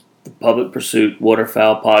Public Pursuit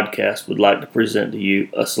Waterfowl Podcast would like to present to you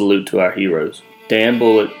a salute to our heroes. Dan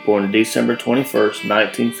Bullock, born December 21st,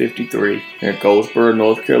 1953, near Goldsboro,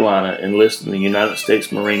 North Carolina, enlisted in the United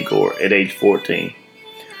States Marine Corps at age 14.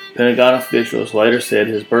 Pentagon officials later said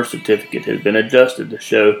his birth certificate had been adjusted to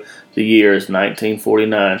show the year as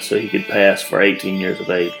 1949 so he could pass for 18 years of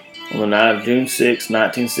age. On the night of June 6,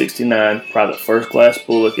 1969, Private First Class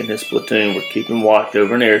Bullock and his platoon were keeping watch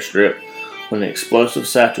over an airstrip when the explosive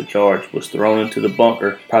satchel charge was thrown into the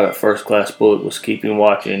bunker Private First Class Bullock was keeping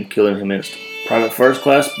watch in, killing him instantly. Private First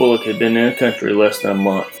Class Bullock had been in the country less than a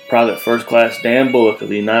month. Private First Class Dan Bullock of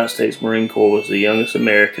the United States Marine Corps was the youngest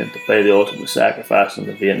American to pay the ultimate sacrifice in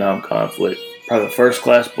the Vietnam conflict. Private First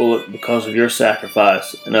Class Bullock, because of your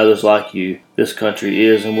sacrifice and others like you, this country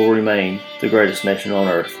is and will remain the greatest nation on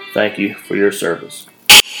earth. Thank you for your service.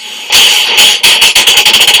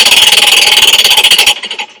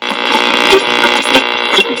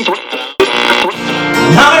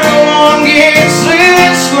 Not everyone gets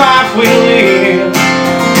this life we live.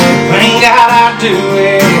 Thank God I do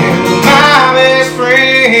it with my best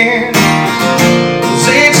friend. 'Cause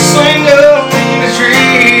it's a single in the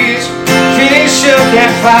trees, finish up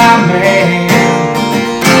that fireman.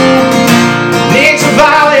 It's a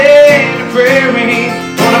valley and a prairie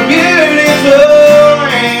on a beautiful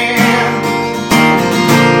land.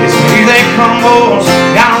 It's me they come boys,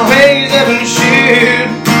 gotta raise up and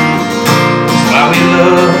shoot. Why we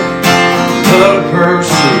love Public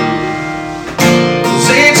Pursuit. 'Cause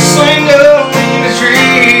it's a single in the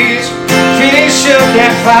trees, finish up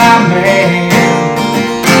that fireman.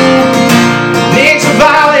 It's a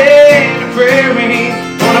valley and a prairie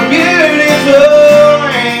on a beautiful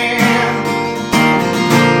land.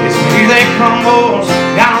 It's me they come boys,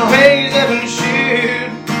 gotta raise up and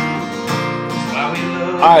shoot. Why we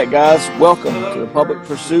love. All right, guys, welcome to the Public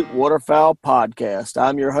Pursuit Waterfowl Podcast.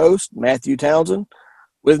 I'm your host, Matthew Townsend.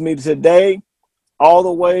 With me today, all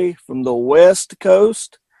the way from the West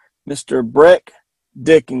Coast, Mr. Breck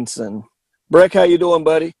Dickinson. Breck, how you doing,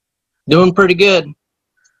 buddy? Doing pretty good.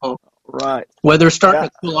 Right. Weather's starting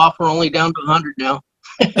to cool off. We're only down to 100 now.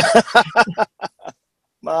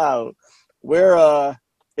 Wow.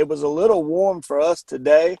 It was a little warm for us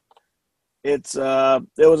today. It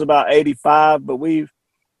was about 85, but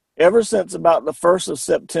ever since about the 1st of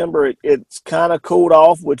September, it's kind of cooled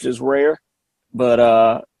off, which is rare.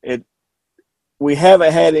 But we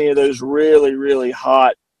haven't had any of those really, really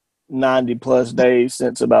hot 90-plus days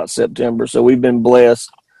since about September, so we've been blessed.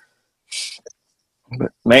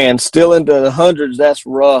 But, man, still into the hundreds, that's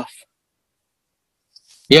rough.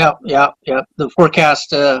 Yeah. The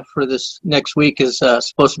forecast for this next week is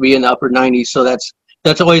supposed to be in the upper 90s, so that's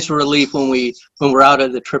always a relief when we're out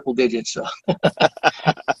of the triple digits. So.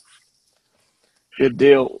 Good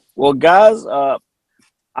deal. Well, guys,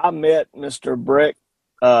 I met Mr. Breck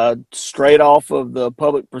straight off of the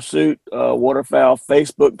Public Pursuit Waterfowl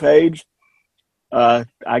Facebook page.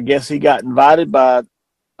 I guess he got invited by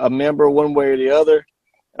a member one way or the other.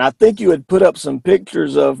 And I think you had put up some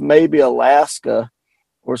pictures of maybe Alaska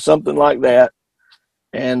or something like that.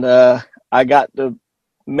 And I got to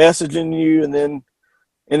messaging you and then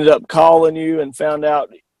ended up calling you and found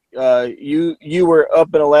out you were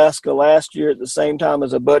up in Alaska last year at the same time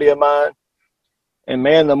as a buddy of mine. And,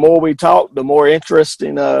 man, the more we talked, the more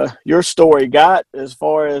interesting your story got as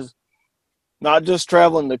far as not just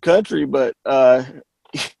traveling the country, but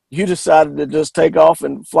you decided to just take off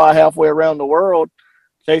and fly halfway around the world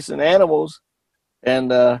chasing animals.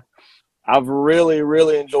 And I've really,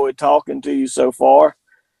 really enjoyed talking to you so far.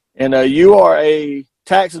 And you are a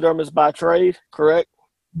taxidermist by trade, correct?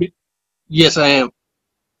 Yes, I am.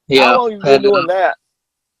 Yeah. How long have you been doing that?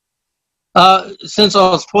 Since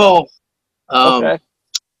I was 12. Okay.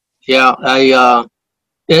 Yeah,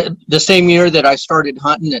 the same year that I started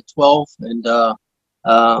hunting at 12, and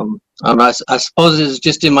I suppose it's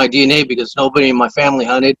just in my DNA because nobody in my family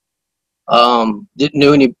hunted.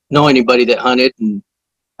 Didn't know anybody that hunted, and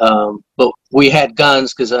but we had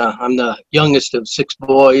guns because I'm the youngest of 6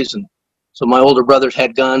 boys, and so my older brothers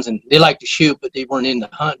had guns, and they liked to shoot, but they weren't into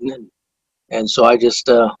hunting, and so I just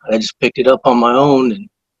picked it up on my own, and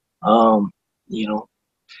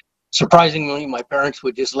surprisingly, my parents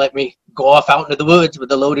would just let me go off out into the woods with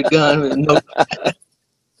a loaded gun with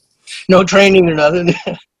no training or nothing.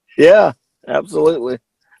 Yeah, absolutely.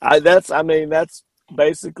 That's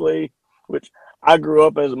basically, which I grew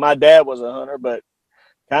up as, my dad was a hunter, but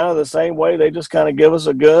kind of the same way. They just kind of give us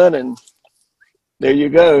a gun and there you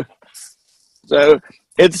go. So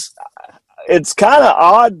it's kind of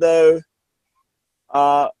odd though,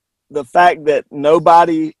 the fact that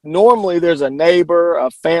nobody, normally there's a neighbor, a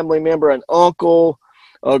family member, an uncle,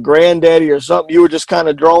 a granddaddy or something? You were just kind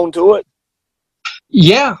of drawn to it?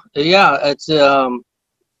 Yeah. It's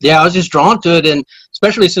I was just drawn to it, and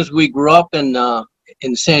especially since we grew up in the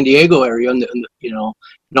San Diego area, and and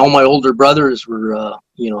all my older brothers were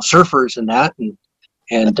surfers and that,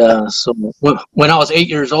 and so when I was 8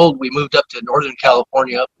 years old, we moved up to Northern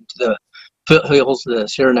California, up into the foothills, the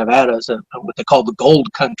Sierra Nevadas, what they call the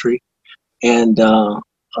Gold Country, and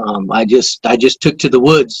I just took to the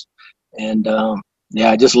woods, and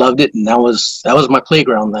I just loved it, and that was my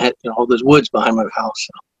playground. I had all those woods behind my house.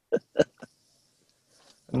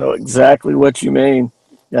 I know exactly what you mean.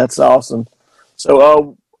 That's awesome.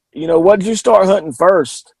 So, what did you start hunting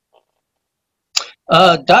first?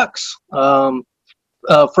 Ducks.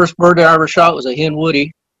 First bird I ever shot was a hen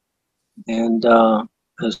woody, and so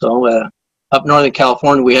up Northern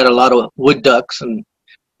California we had a lot of wood ducks, and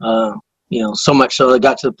so much so it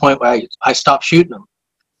got to the point where I stopped shooting them.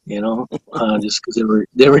 Just because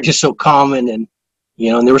they were just so common, and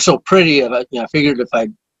and they were so pretty. I figured if I,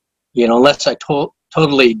 unless I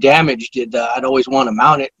totally damaged it, I'd always want to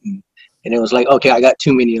mount it, and it was like, okay, I got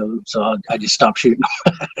too many of them, so I just stopped shooting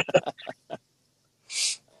them.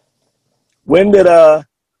 When did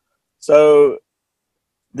so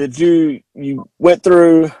did you went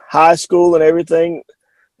through high school and everything,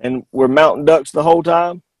 and were mounting ducks the whole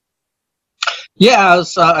time? Yeah, I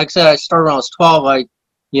was like I said, I started when I was 12. I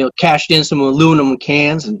cashed in some aluminum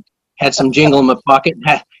cans and had some jingle in my pocket.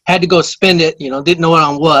 Had to go spend it. Didn't know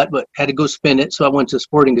on what, but had to go spend it. So I went to a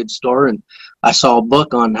sporting goods store, and I saw a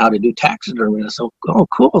book on how to do taxidermy. And I said, "Oh,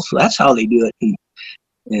 cool! So that's how they do it."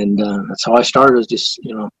 And that's how I started. Was just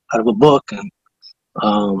out of a book, and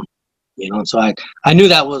so I knew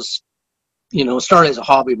that was started as a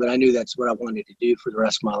hobby, but I knew that's what I wanted to do for the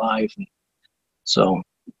rest of my life. And so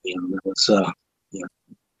that was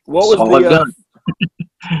what was all I've done.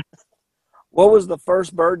 What was the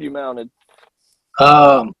first bird you mounted?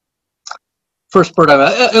 First bird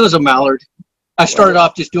it was a mallard. I started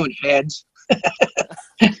off just doing heads.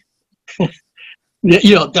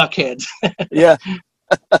 Duck heads. Yeah.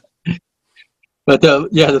 But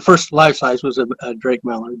the first life size was a Drake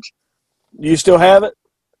mallard. Do you still have it?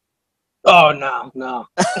 Oh no.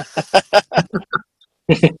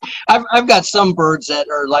 I've got some birds that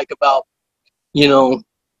are like about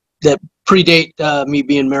that predate me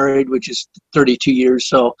being married, which is 32 years.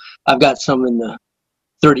 So I've got some in the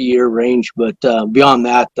 30-year range, but beyond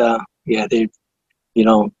that, they,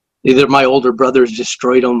 either my older brothers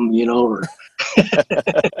destroyed them, or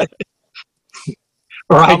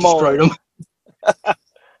or I destroyed them.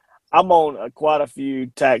 I'm on quite a few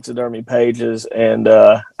taxidermy pages, and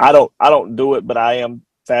I don't do it, but I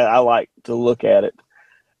like to look at it,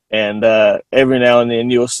 and every now and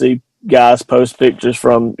then you'll see guys post pictures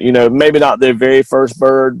from maybe not their very first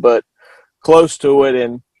bird, but close to it,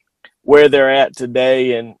 and where they're at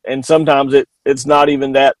today, and sometimes it's not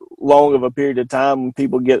even that long of a period of time when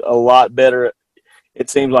people get a lot better. It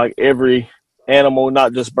seems like every animal,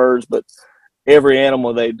 not just birds, but every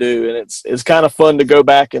animal they do, and it's kind of fun to go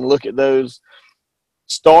back and look at those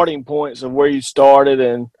starting points of where you started,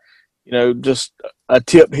 and just a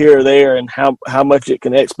tip here or there, and how much it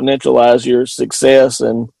can exponentialize your success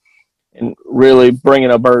and really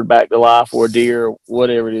bringing a bird back to life, or a deer, or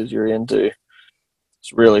whatever it is you're into.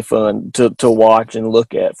 It's really fun to watch and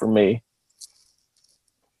look at for me.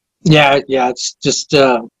 Yeah, it's just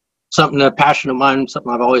something, a passion of mine,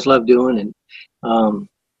 something I've always loved doing, and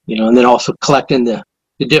and then also collecting the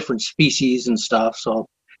different species and stuff. So,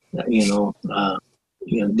 the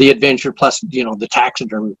adventure plus the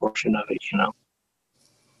taxidermy portion of it.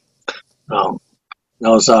 I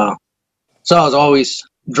was always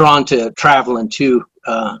drawn to traveling too.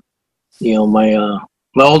 My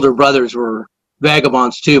older brothers were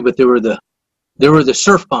vagabonds too, but they were the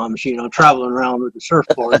surf bombs, traveling around with the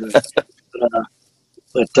surfboard.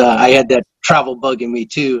 but I had that travel bug in me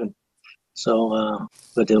too, and so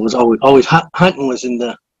but it was always hunting was in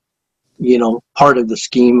the part of the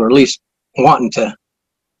scheme, or at least wanting to.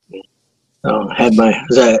 As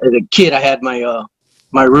a kid, I had my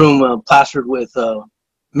my room plastered with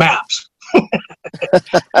maps.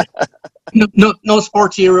 No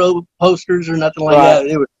sports hero posters or nothing like that.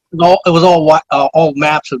 It was all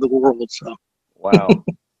maps of the world. So wow.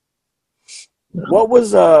 What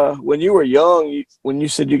was when you were young? When you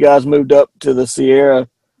said you guys moved up to the Sierra,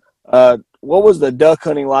 what was the duck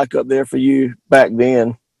hunting like up there for you back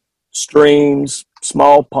then? Streams,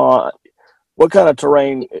 small pond. What kind of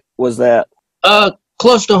terrain was that?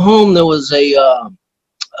 Close to home, there was a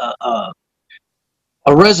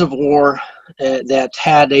reservoir that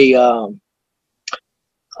had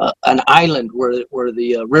an island where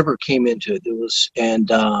the river came into it.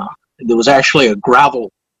 There was actually a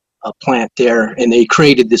gravel plant there, and they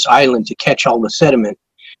created this island to catch all the sediment.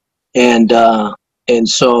 And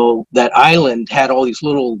so that island had all these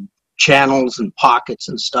little channels and pockets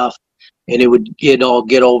and stuff, and it all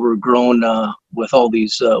get overgrown with all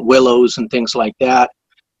these willows and things like that.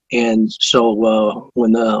 And so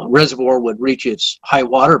when the reservoir would reach its high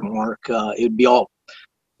water mark, it would be all,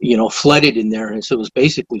 flooded in there. And so it was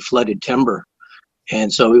basically flooded timber.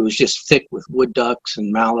 And so it was just thick with wood ducks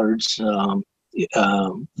and mallards. And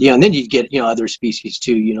then you'd get, other species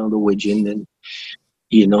too, the widgeon and,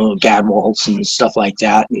 gadwalls and stuff like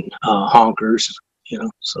that, and honkers,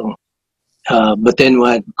 so. But then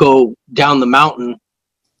when I'd go down the mountain,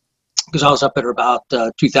 because I was up at about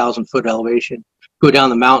 2,000 foot elevation, go down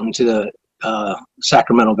the mountain to the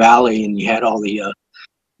Sacramento Valley, and you had all the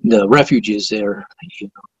refuges there,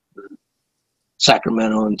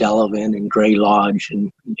 Sacramento and Delavan and Gray Lodge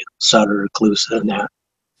and Sutter, Colusa, and that.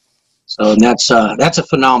 So that's a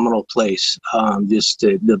phenomenal place.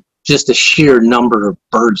 Just the sheer number of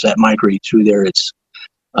birds that migrate through there. It's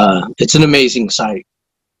an amazing sight.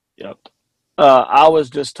 Yep. I was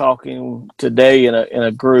just talking today in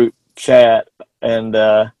a group chat, and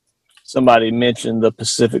somebody mentioned the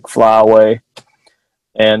Pacific Flyway,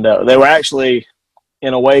 and they were actually,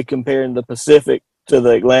 in a way, comparing the Pacific to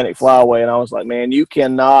the Atlantic Flyway, and I was like, man, you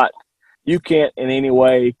can't in any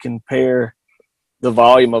way compare the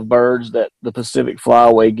volume of birds that the Pacific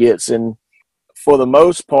Flyway gets, and for the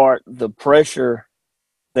most part, the pressure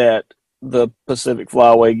that the Pacific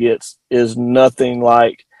Flyway gets is nothing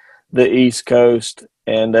like the East Coast,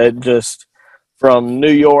 and it just, from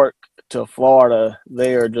New York to Florida,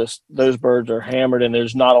 those birds are hammered, and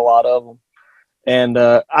there's not a lot of them. And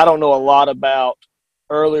I don't know a lot about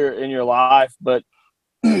earlier in your life, but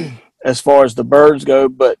as far as the birds go,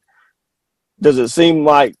 but does it seem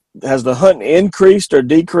like, has the hunting increased or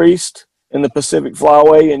decreased in the Pacific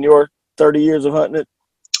Flyway in your 30 years of hunting it?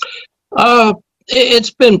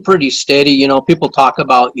 It's been pretty steady. People talk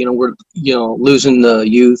about, we're, losing the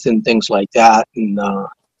youth and things like that. And,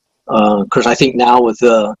 cause I think now with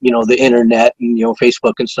the internet and,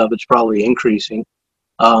 Facebook and stuff, it's probably increasing.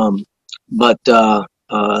 But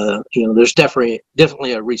there's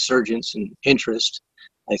definitely a resurgence in interest,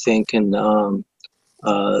 I think. And,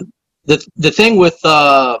 the thing with,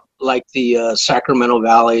 like the Sacramento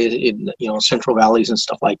Valley, Central Valleys and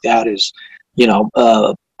stuff like that is,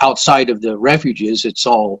 outside of the refuges, it's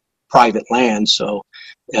all private land. So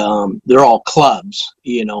they're all clubs,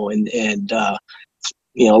 and a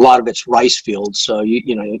lot of it's rice fields. So you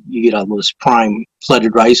get all those prime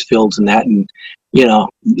flooded rice fields and that, and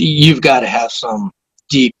you've got to have some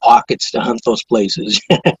deep pockets to hunt those places.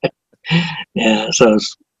 Yeah, so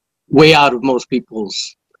it's way out of most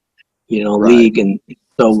people's league, and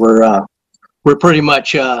so we're pretty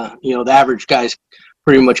much the average guy's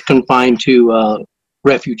pretty much confined to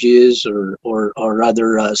refuges or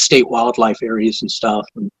other state wildlife areas and stuff.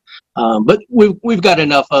 And, but we've got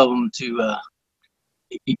enough of them to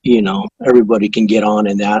everybody can get on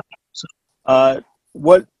in that. So.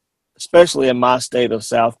 What, especially in my state of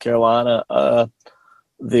South Carolina,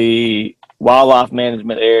 the wildlife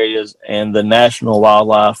management areas and the national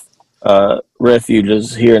wildlife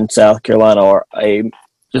refuges here in South Carolina are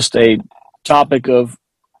just a topic of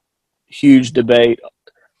huge debate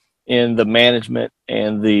in the management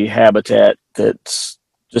and the habitat that's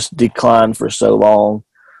just declined for so long.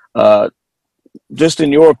 Just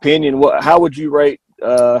in your opinion, how would you rate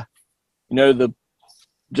the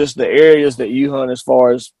areas that you hunt as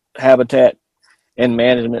far as habitat and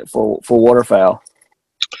management for waterfowl?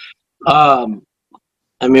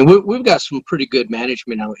 We've got some pretty good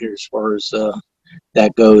management out here as far as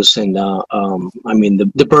that goes, and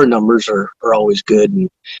the bird numbers are always good, and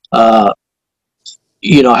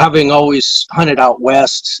having always hunted out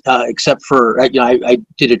west, except for I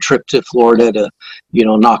did a trip to Florida to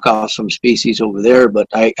knock off some species over there, but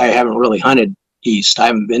I haven't really hunted east. I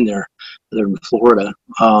haven't been there other than Florida,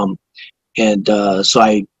 so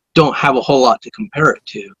I don't have a whole lot to compare it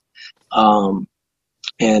to,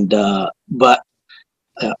 but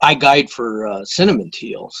I guide for cinnamon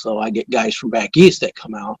teal, so I get guys from back east that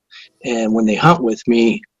come out, and when they hunt with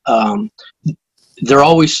me, they're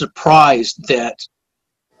always surprised that,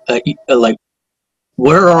 like,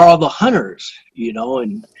 where are all the hunters?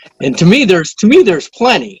 And to me, there's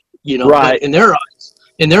plenty. Right. But in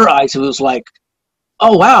their eyes, it was like,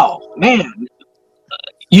 oh wow, man,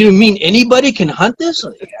 you mean anybody can hunt this?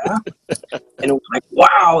 Yeah. And it was like,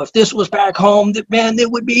 wow, if this was back home, man, there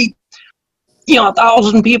would be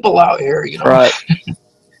 1,000 people out here, Right.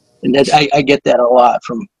 And that I get that a lot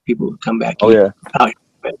from people who come back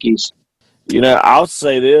back east. I'll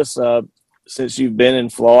say this, since you've been in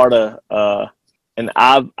Florida, and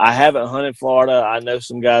I haven't hunted Florida. I know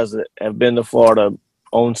some guys that have been to Florida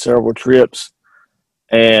on several trips,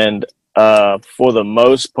 and for the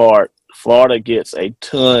most part, Florida gets a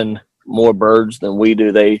ton more birds than we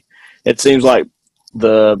do. It seems like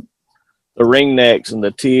the ringnecks and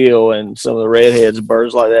the teal and some of the redheads,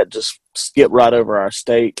 birds like that, just skip right over our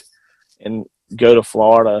state and go to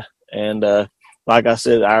Florida. And like I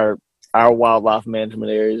said, our wildlife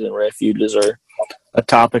management areas and refuges are a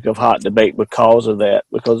topic of hot debate because of that,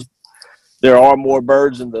 because there are more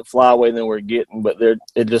birds in the flyway than we're getting, but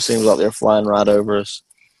it just seems like they're flying right over us.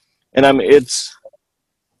 And I mean, it's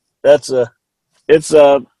not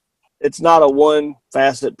a one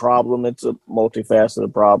facet problem. It's a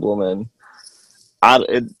multifaceted problem. And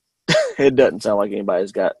it doesn't sound like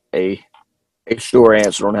anybody's got a sure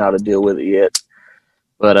answer on how to deal with it yet.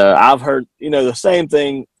 But I've heard, the same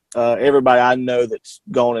thing. Everybody I know that's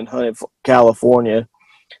gone and hunted California,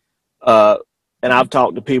 and I've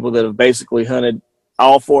talked to people that have basically hunted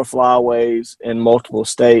all 4 flyways in multiple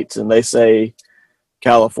states, and they say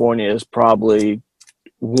California is probably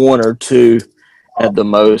 1 or 2 at the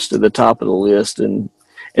most at the top of the list. And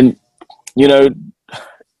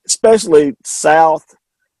especially south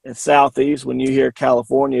and southeast, when you hear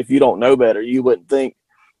California, if you don't know better, you wouldn't think,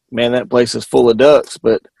 man, that place is full of ducks,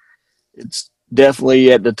 but it's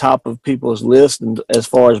definitely at the top of people's list and as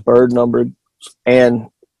far as bird number and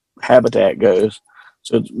habitat goes.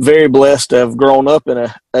 So it's very blessed to have grown up in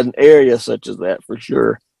an area such as that, for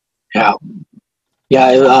sure. Yeah.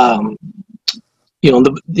 The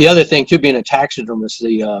other thing too, being a taxidermist,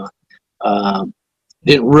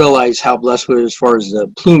 didn't realize how blessed we were as far as the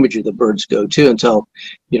plumage of the birds go too, until,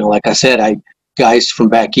 like I said, guys from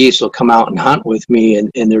back east will come out and hunt with me,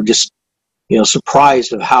 and they're just,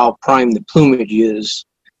 surprised of how prime the plumage is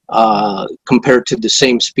compared to the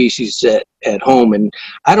same species at home. And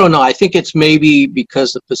I don't know, I think it's maybe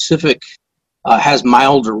because the Pacific has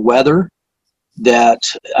milder weather, that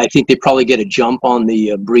I think they probably get a jump on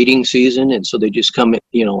the breeding season, and so they just come in,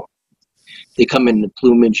 they come in the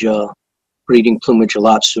plumage, breeding plumage a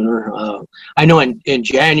lot sooner. I know in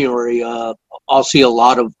January, I'll see a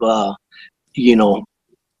lot of,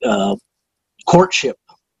 courtship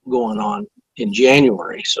going on in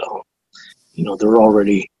January. So,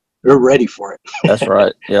 they're ready for it. That's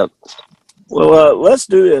right. Yep. Well, let's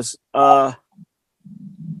do this. I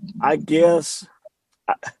guess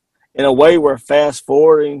in a way we're fast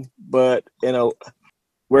forwarding, but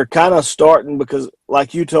we're kind of starting, because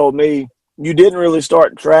like you told me, you didn't really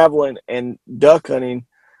start traveling and duck hunting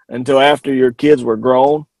until after your kids were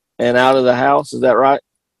grown and out of the house. Is that right?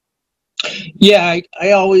 Yeah,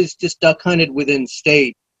 I always just duck hunted within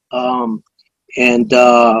state. I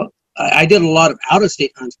did a lot of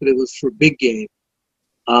out-of-state hunts, but it was for big game.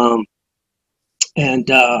 Having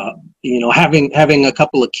a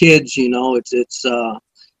couple of kids, I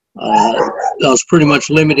was pretty much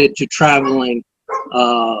limited to traveling,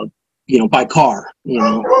 by car,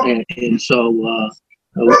 and so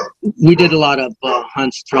we did a lot of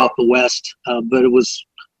hunts throughout the West, but it was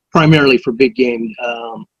primarily for big game.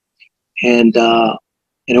 And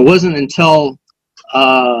it wasn't until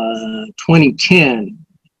 2010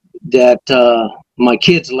 that my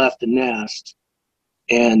kids left the nest,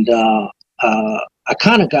 and I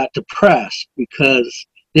kind of got depressed because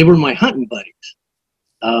they were my hunting buddies.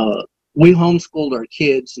 We homeschooled our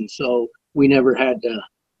kids, and so we never had to,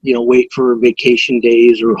 wait for vacation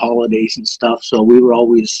days or holidays and stuff. So we were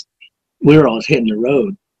always hitting the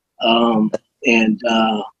road, and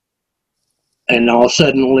all of a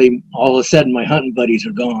sudden, my hunting buddies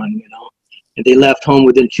are gone. And they left home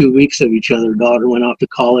within 2 weeks of each other. Daughter went off to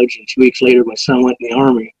college, and 2 weeks later, my son went in the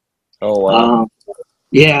Army. Oh wow!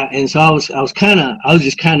 Yeah, and so I was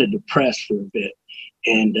just kind of depressed for a bit,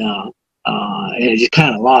 and I just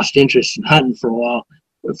kind of lost interest in hunting for a while,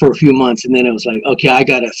 for a few months, and then it was like, okay, I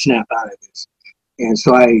got to snap out of this. And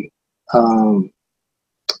so I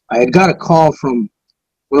had got a call from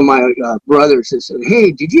one of my brothers that said,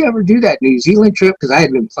 "Hey, did you ever do that New Zealand trip?" Because I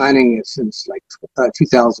had been planning it since like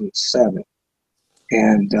 2007,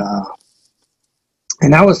 and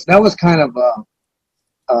that was kind of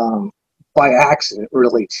by accident,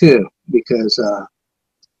 really, too, because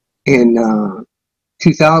in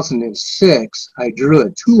 2006 I drew a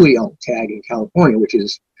Thule elk tag in California, which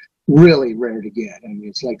is really rare to get. I mean,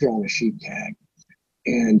 it's like drawing a sheep tag,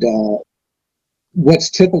 and what's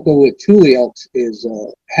typical with Thule elks is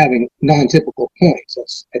having non-typical points.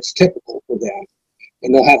 That's typical for them,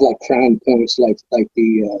 and they'll have like crown points, like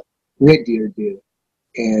the red deer do.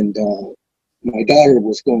 And my daughter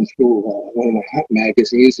was going through one of my hunt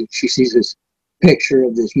magazines, and she sees this picture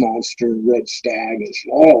of this monster red stag, and she,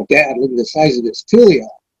 oh, Dad, look at the size of this Tulio.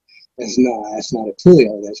 That's not a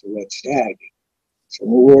Tulio, that's a red stag. So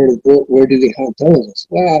where do they hunt those? I said,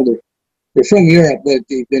 well, they're from Europe, but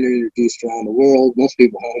they've been introduced around the world. Most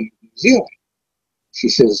people hunt them in New Zealand. She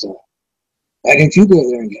says, why didn't you go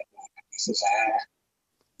there and get one? I says,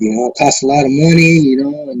 it costs a lot of money,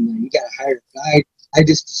 and you got to hire a guide. I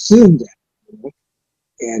just assumed that,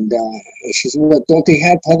 And she said, well, don't they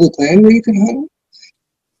have public land where you can hunt them?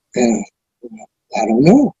 And I don't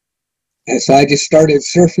know. And so I just started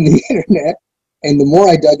surfing the internet, and the more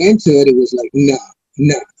I dug into it, it was like,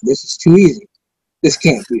 no, this is too easy. This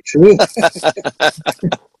can't be true.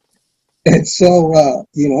 And so,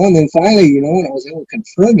 and then finally, when I was able to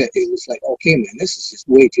confirm it, it was like, okay, man, this is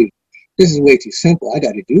way too simple. I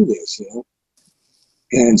got to do this,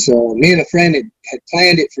 And so me and a friend had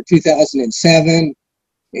planned it for 2007,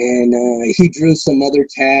 and he drew some other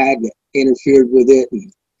tag that interfered with it,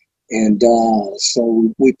 and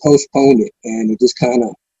so we postponed it, and it just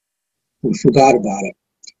we forgot about it.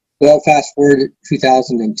 Well, fast forward to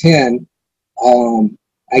 2010,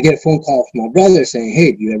 I get a phone call from my brother saying,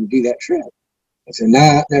 hey, do you ever do that trip? I said,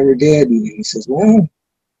 nah, never did. And he says, well,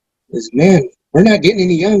 man, we're not getting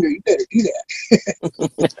any younger. You better do that.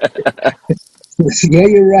 I said, yeah,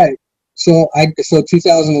 you're right. So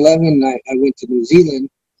 2011, I went to New Zealand,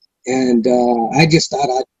 and I just thought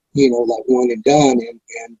I'd, like one and done.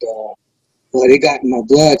 But it got in my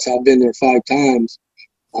blood, so I've been there 5 times.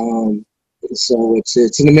 So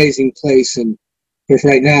it's an amazing place. And of course,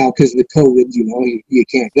 right now, because of the COVID, you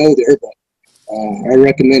can't go there, but I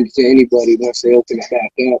recommend it to anybody once they open it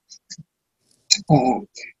back up.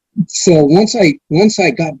 So once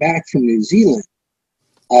I got back from New Zealand,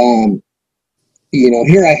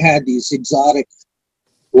 here I had these exotic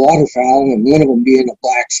waterfowl, and one of them being a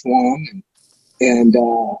black swan, and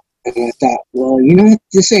I thought, well,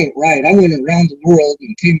 this ain't right. I went around the world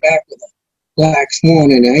and came back with a black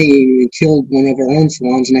swan, and I even killed one of our own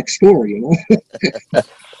swans next door,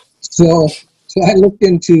 So I looked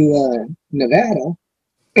into Nevada,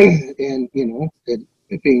 and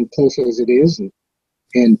it being close as it is,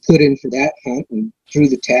 and put in for that hunt and drew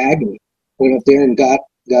the tag and went up there and got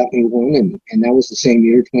me one, and that was the same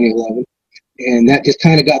year, 2011, and that just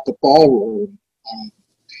kind of got the ball rolling.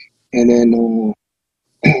 And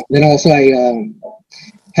then also I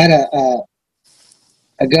had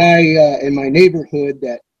a guy in my neighborhood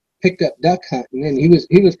that picked up duck hunting, and he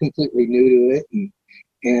was completely new to it,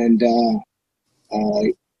 and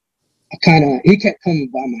he kept coming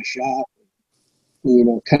by my shop,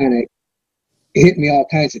 kind of hit me all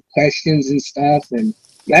kinds of questions and stuff, and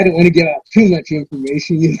I don't want to give out too much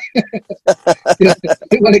information. I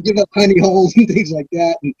don't want to give up honey holes and things like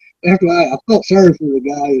that. And after a while, I felt sorry for the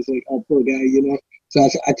guy. It's like, oh, poor guy, So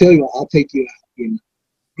I tell you what, I'll take you out.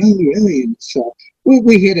 Really. And so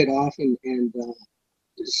we hit it off, and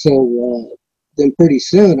so then pretty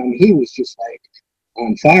soon, he was just like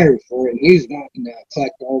on fire for it, and he was wanting to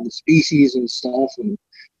collect all the species and stuff, and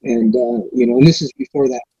this is before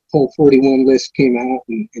that whole 41 list came out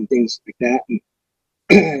and things like that,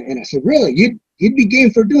 and I said, really, you'd be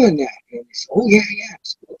game for doing that? And he said, oh yeah.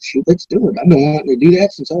 So, shoot, let's do it. I've been wanting to do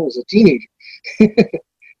that since I was a teenager.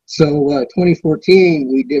 So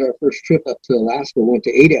 2014, we did our first trip up to Alaska. Went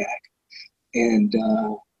to Adak, and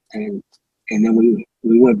then we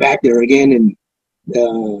went back there again in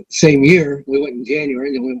same year. We went in January,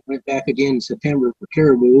 and then we went back again in September for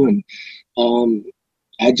caribou. And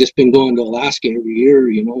I'd just been going to Alaska every year.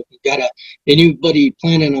 You gotta, anybody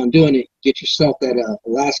planning on doing it, get yourself that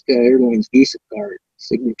Alaska Airlines Visa card,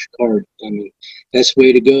 signature card. That's the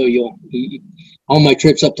way to go. All my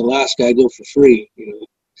trips up to Alaska, I go for free.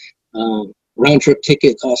 Round trip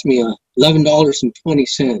ticket cost me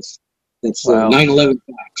 $11.20. That's wow. 9/11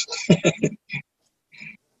 tax.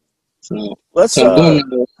 So I'm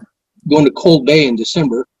going to Cold Bay in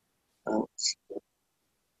December.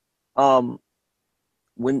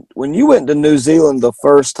 When you went to New Zealand the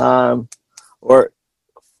first time, or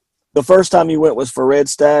the first time you went was for red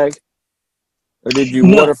stag, or did you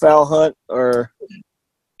waterfowl hunt, or?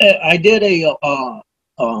 I did I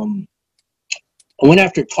went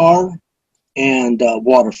after tar and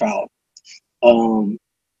waterfowl.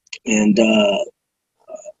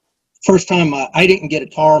 First time I didn't get a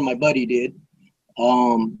tar, my buddy did.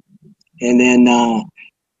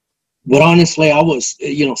 But honestly, I was,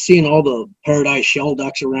 seeing all the paradise shell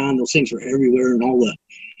ducks around. Those things were everywhere, and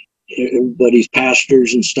everybody's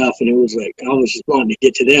pastures and stuff. And it was like, I was just wanting to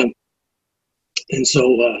get to them. And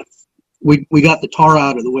so we got the tar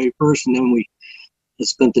out of the way first, and then we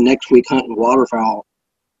spent the next week hunting waterfowl.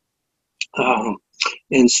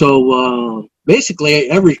 And so basically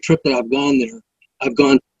every trip that I've gone there, I've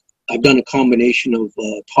done a combination of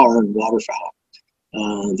tahr and waterfowl.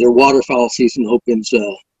 Their waterfowl season opens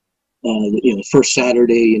first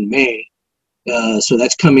Saturday in May, so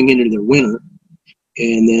that's coming into their winter.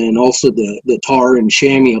 And then also the tahr and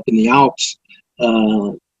chamois up in the Alps,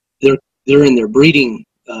 they're in their breeding,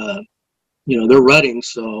 they're rutting,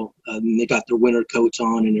 so they got their winter coats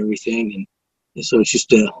on and everything, and so it's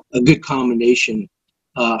just a good combination.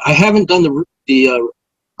 I haven't done the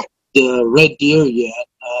red deer yet.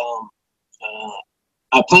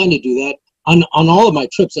 I plan to do that. On all of my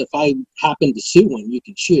trips, if I happen to see one, you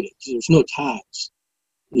can shoot it. There's no tags.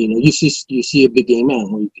 You see a big game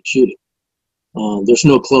animal, you can shoot it. There's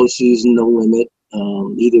no close season, no limit,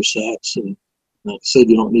 either sex, and like I said,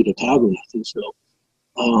 you don't need a tag or nothing. So,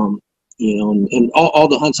 and all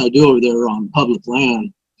the hunts I do over there are on public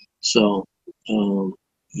land. So, if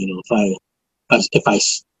I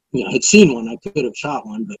had seen one, I could have shot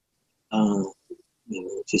one, but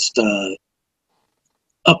just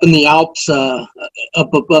up in the Alps,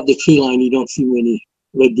 up above the tree line, you don't see many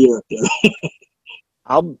red deer up there.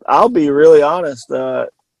 I'll be really honest.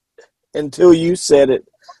 Until you said it,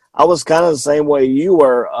 I was kind of the same way you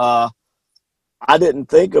were. I didn't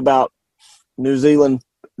think about New Zealand,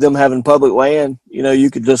 them having public land.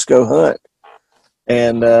 You could just go hunt.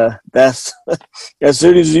 And that's as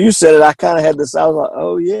soon as you said it, I kind of had this. I was like,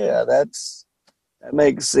 "Oh yeah, that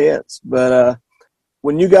makes sense." But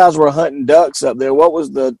when you guys were hunting ducks up there, what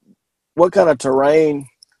kind of terrain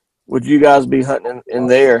would you guys be hunting in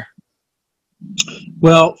there?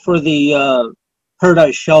 Well, for the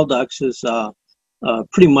paradise shell ducks is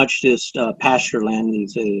pretty much just pasture land.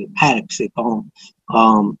 These paddocks they call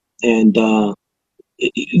them, and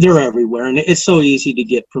they're everywhere. And it's so easy to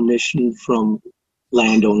get permission from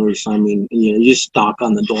landowners. I mean, you just knock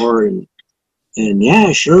on the door and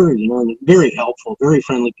yeah, sure, very helpful, very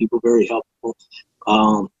friendly people, very helpful.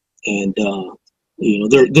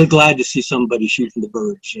 They're glad to see somebody shooting the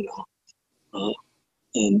birds,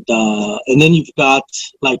 and then you've got,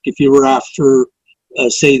 like, if you were after,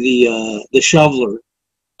 say the shoveler,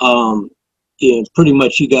 pretty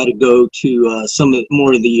much you got to go to some of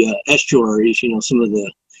more of the estuaries, some of the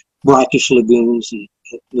brackish lagoons and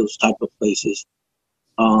those type of places.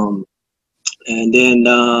 And then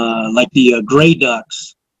like the gray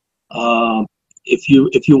ducks, if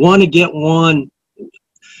you want to get one,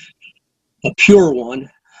 a pure one,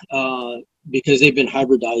 because they've been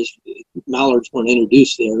hybridized, mallards weren't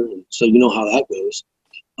introduced there, and so you know how that goes.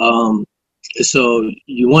 So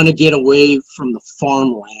you want to get away from the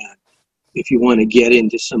farmland if you want to get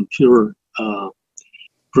into some pure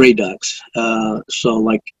gray ducks. So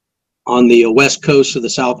like on the west coast of the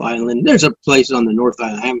South Island, there's a place on the North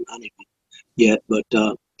Island. I haven't done it yet, but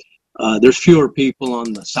there's fewer people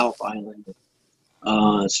on the South Island.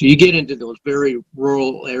 So you get into those very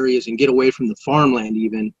rural areas and get away from the farmland,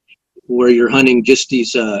 even where you're hunting just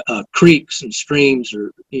these creeks and streams,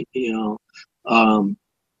 or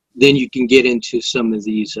then you can get into some of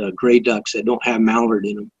these gray ducks that don't have mallard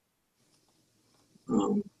in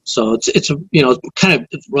them. So it's kind of,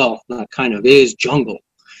 well, not kind of, it is jungle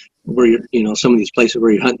where you're, some of these places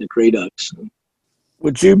where you're hunting the gray ducks.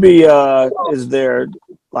 Would you be, is there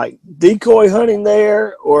like decoy hunting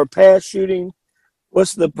there or pass shooting?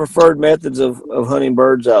 What's the preferred methods of hunting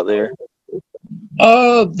birds out there?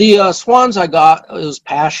 The swans I got was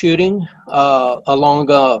pass shooting along,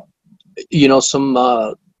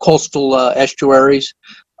 some coastal estuaries.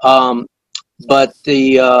 But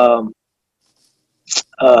the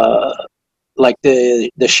like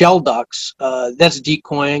the shell ducks, that's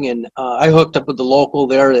decoying, and I hooked up with the local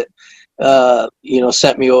there that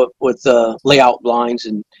set me up with layout blinds,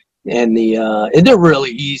 and they're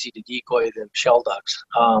really easy to decoy, the shell ducks,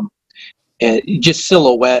 and just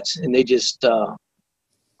silhouettes, and they just dive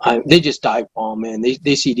bomb, man.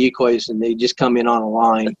 They see decoys and they just come in on a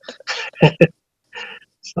line.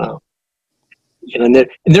 So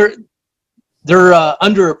they're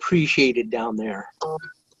underappreciated down there.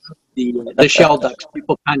 The shell ducks,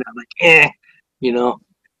 people kind of like,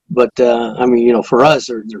 but I mean, for us,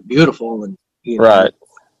 they're beautiful, and right.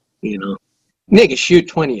 They can shoot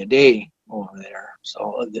 20 a day over there.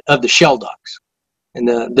 So of the shell ducks, and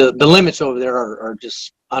the limits over there are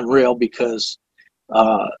just unreal, because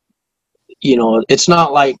it's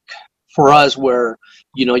not like for us where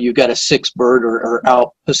you've got a 6 bird, or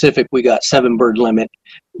out Pacific we got 7 bird limit,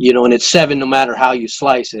 and it's 7 no matter how you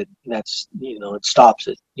slice it. That's it stops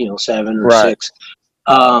at 7 or right. 6.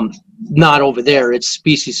 Not over there. It's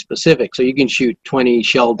species specific. So you can shoot 20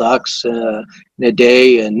 shell ducks in a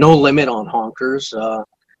day, and no limit on honkers.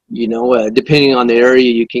 Depending on the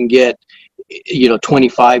area, you can get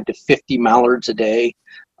 25 to 50 mallards a day.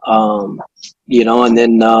 And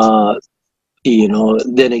then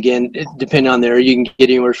then again, depending on the area, you can get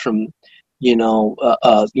anywhere from 2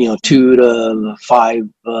 to 5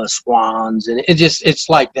 swans, and it's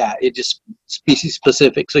like that. It just species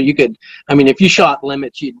specific. So you could, if you shot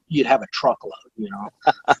limits, you'd have a truckload.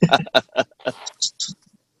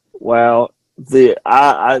 Wow,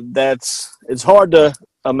 it's hard to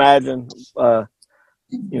imagine,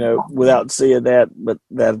 without seeing that, but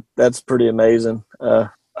that's pretty amazing.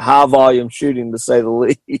 High volume shooting, to say the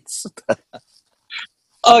least.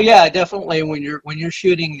 Oh yeah, definitely. When you're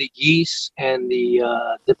shooting the geese and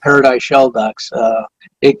the paradise shell ducks,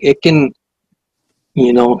 it can,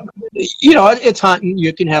 it's hunting.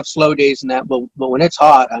 You can have slow days and that, but when it's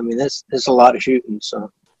hot, there's a lot of shooting.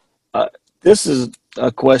 So this is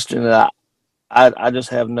a question that I just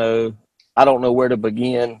have I don't know where to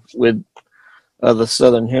begin with the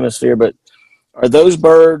Southern Hemisphere, but are those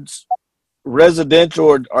birds residential,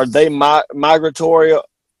 or are they migratory?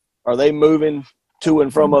 Are they moving to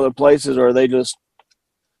and from other places, or are they just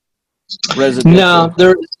residential? No,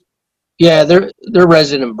 they're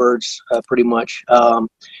resident birds, pretty much. Now,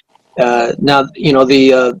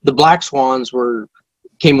 the black swans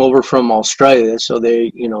came over from Australia, so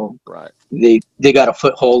they, right. They got a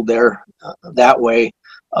foothold there that way.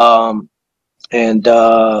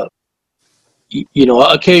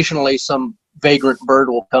 Occasionally some vagrant bird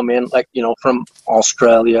will come in, like, from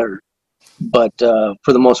Australia, but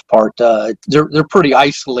for the most part, they're pretty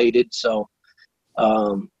isolated. So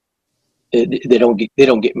they don't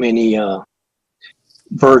get many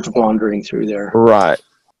birds wandering through there. Right.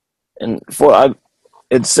 And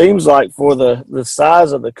it seems like for the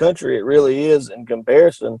size of the country, it really is in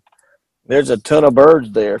comparison. There's a ton of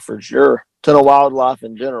birds there for sure. Ton of wildlife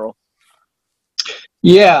in general.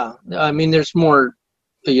 Yeah, there's more,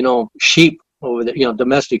 sheep over there,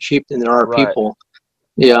 domestic sheep than there are Right. people.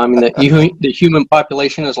 Yeah, the human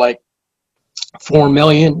population is like 4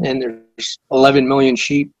 million, and there's 11 million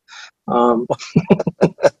sheep.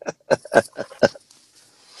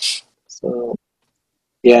 So,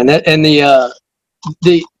 yeah, and the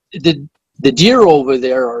deer over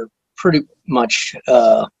there are pretty much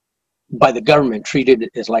by the government treated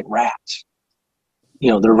as like rats.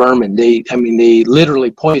 They're vermin. They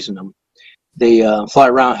literally poison them. They fly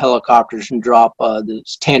around helicopters and drop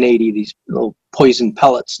this 1080, these little poison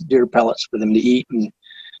pellets, deer pellets, for them to eat. And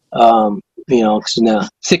because in a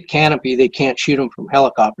thick canopy, they can't shoot them from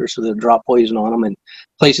helicopters, so they'll drop poison on them. And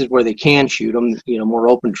places where they can shoot them, more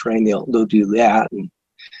open terrain, they'll do that. And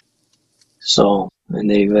so, and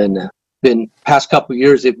they've been past couple of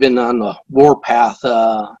years, they've been on the warpath,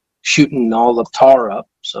 shooting all the tar up.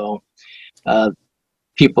 So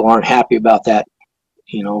people aren't happy about that,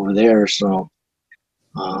 over there. So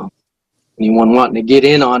anyone wanting to get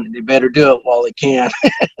in on it, they better do it while they can.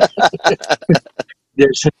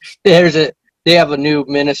 They have a new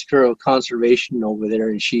minister of conservation over there,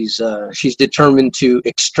 and she's determined to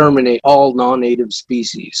exterminate all non-native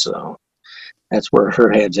species. So that's where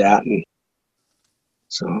her head's at. And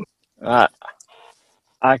so I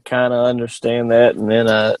kind of understand that. And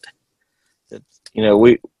then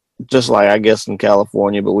we, just like I guess in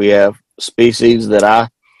California, but we have species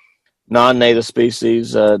that non-native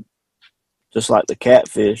species, just like the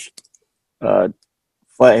catfish.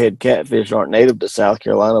 Flathead catfish aren't native to South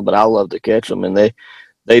Carolina, but I love to catch them, and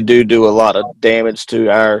they do a lot of damage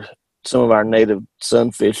to some of our native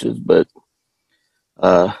sunfishes. But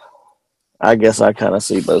I guess I kind of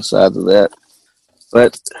see both sides of that.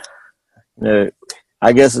 But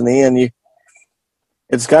I guess in the end,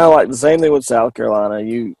 it's kind of like the same thing with South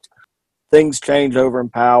Carolina. Things change over in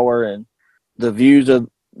power, and the views of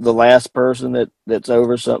the last person that's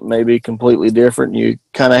over something may be completely different. You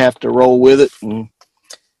kind of have to roll with it and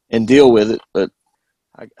deal with it. But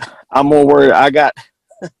I'm more worried.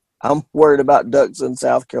 I'm worried about ducks in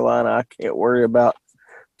South Carolina. I can't worry about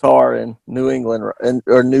tar in New England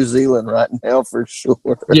or New Zealand right now for sure.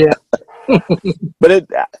 Yeah. But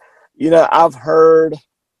I've heard,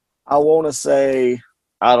 I want to say,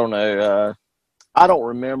 I don't know, I don't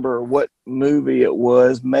remember what movie it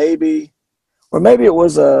was. Maybe it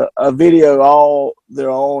was a video all their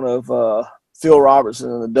own of Phil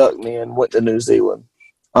Robertson and the Duckmen went to New Zealand.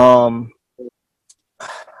 I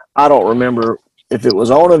don't remember if it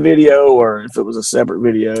was on a video or if it was a separate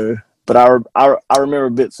video, but I remember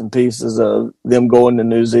bits and pieces of them going to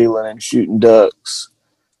New Zealand and shooting ducks,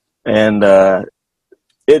 and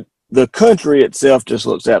the country itself just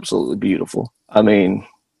looks absolutely beautiful. I mean,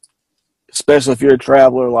 especially if you're a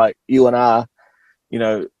traveler like you and I, you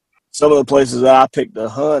know, some of the places that I picked to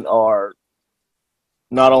hunt are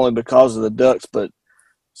not only because of the ducks, but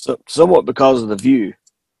somewhat because of the view.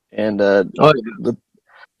 And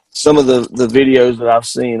some of the videos that I've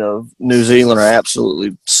seen of New Zealand are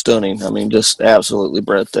absolutely stunning. I mean, just absolutely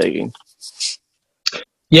breathtaking.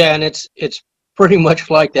 Yeah, and it's pretty much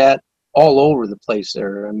like that all over the place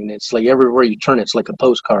there. I mean, it's like everywhere you turn, it's like a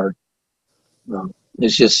postcard.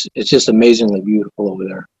 It's just amazingly beautiful over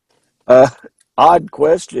there. Odd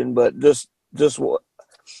question, but just what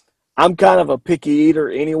I'm kind of a picky eater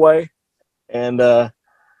anyway, and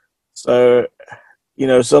so you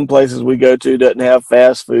know, some places we go to doesn't have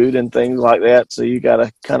fast food and things like that, so you got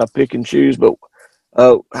to kind of pick and choose. But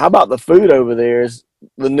how about the food over there? Is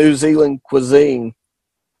the New Zealand cuisine?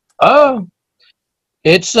 Oh,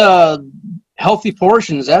 it's healthy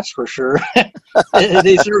portions, that's for sure.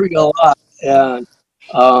 They serve you a lot.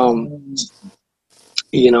 And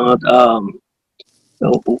you know,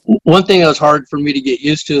 one thing that was hard for me to get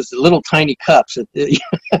used to is the little tiny cups. You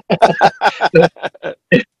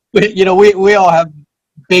know, we all have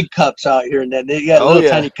big cups out here, and then they got little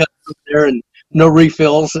tiny cups up there and no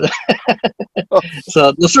refills.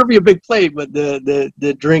 So they'll serve you a big plate, but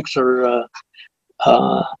the drinks are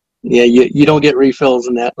you don't get refills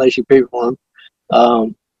in that unless you pay for them.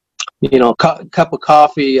 You know, cup of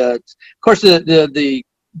coffee. Of course, the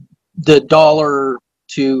dollar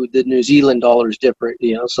to the New Zealand dollar is different,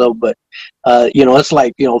 you know. So, but you know, it's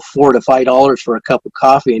like, you know, $4 to $5 for a cup of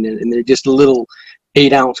coffee, and they're just a little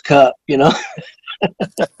 8-ounce cup, you know.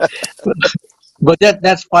 But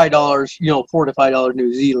that's $5, you know, $4 to $5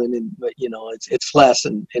 New Zealand, but you know, it's less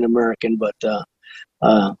in American, but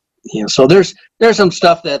you know, so there's some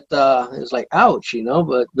stuff that is like, ouch, you know,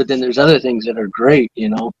 but then there's other things that are great, you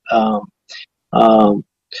know.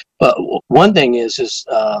 But one thing is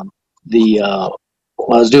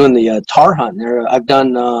when I was doing the tar hunt there, I've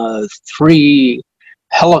done 3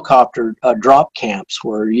 helicopter drop camps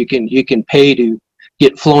where you can pay to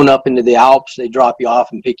get flown up into the Alps. They drop you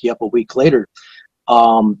off and pick you up a week later.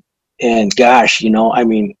 And gosh, you know, I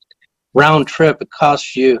mean, round trip, it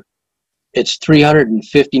costs you, it's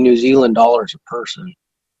 350 New Zealand dollars a person,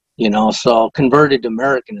 you know. So converted to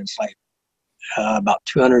American, it's like about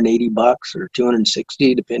 $280 or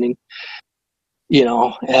 260, depending. You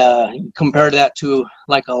know, compare that to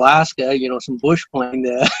like Alaska, you know, some bush plane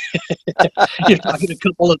there. You're talking a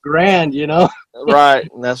couple of grand, you know. Right,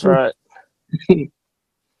 that's right.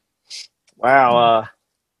 Wow,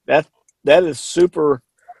 that is super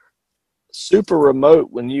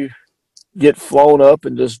remote when you get flown up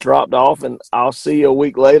and just dropped off, and I'll see you a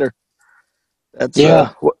week later. That's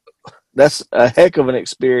a heck of an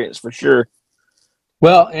experience for sure.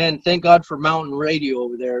 Well, and thank God for Mountain Radio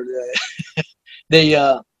over there. They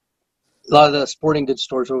a lot of the sporting goods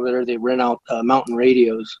stores over there, they rent out Mountain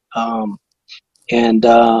Radios, and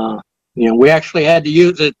you know, we actually had to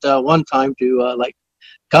use it one time to like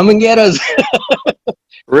come and get us.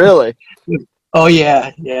 Really? Oh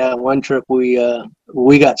yeah. One trip we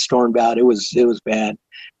got stormed out. It was bad.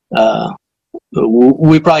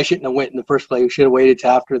 We probably shouldn't have went in the first place. We should have waited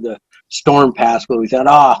till after the storm passed, but we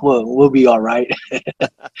thought, we'll be all right. It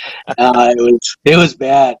was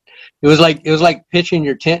bad. It was like pitching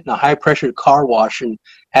your tent in a high pressure car wash and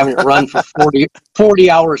having it run for 40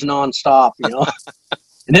 hours nonstop, you know.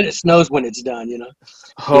 And then it snows when it's done, you know.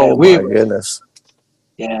 Oh my goodness.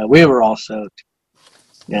 Yeah, we were all soaked.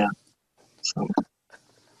 Yeah. So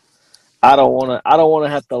I don't want to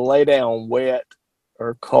have to lay down wet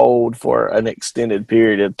or cold for an extended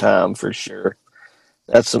period of time for sure.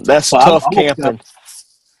 That's tough camping.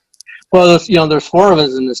 Well, there's 4 of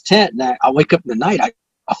us in this tent, and I wake up in the night, I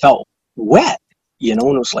felt wet, you know,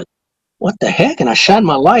 and it was like, what the heck? And I shined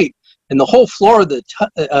my light, and the whole floor of the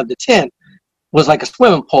tent was like a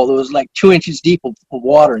swimming pool. It was like 2 inches deep of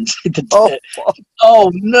water inside the tent.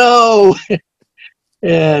 Oh no!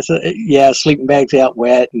 Yeah, sleeping bags out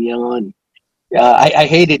wet, and you know, and I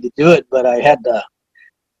hated to do it, but I had to.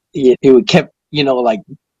 It would kept, you know, like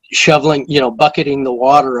shoveling, you know, bucketing the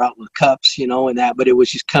water out with cups, you know, and that, but it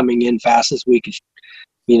was just coming in fast as we could,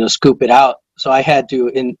 you know, scoop it out. So I had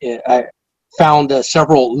to, I found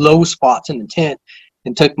several low spots in the tent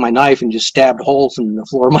and took my knife and just stabbed holes in the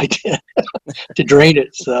floor of my tent to drain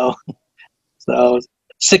it. So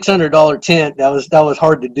 $600 tent, that was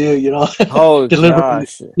hard to do, you know. Oh,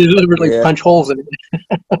 deliberately punch holes in it.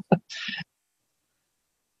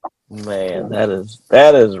 Man, that is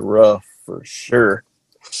rough for sure.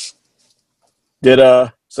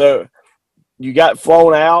 So you got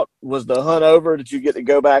flown out? Was the hunt over? Did you get to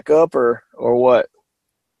go back up or what?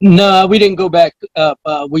 No, we didn't go back up.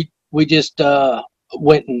 We just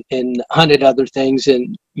went and hunted other things,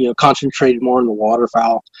 and concentrated more on the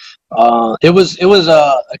waterfowl. It was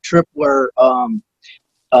a trip where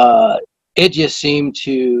it just seemed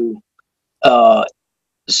to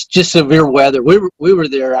just severe weather. We were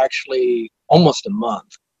there actually almost a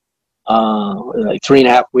month, like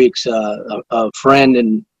 3.5 weeks. A friend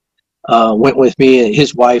and went with me, and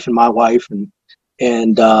his wife and my wife, and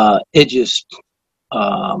it just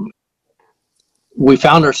we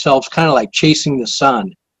found ourselves kind of like chasing the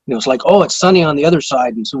sun. It's like, oh, it's sunny on the other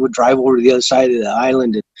side, and so we'd drive over to the other side of the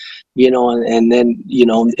island, and and then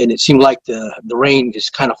and it seemed like the rain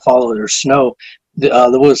just kind of followed, or snow. There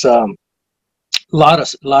was a lot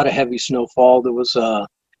of heavy snowfall. There was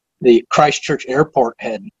the Christchurch airport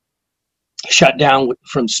had shut down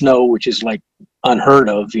from snow, which is like unheard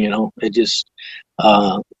of. It just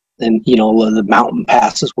and the mountain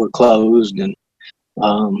passes were closed, and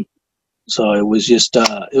so it was just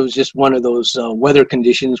one of those weather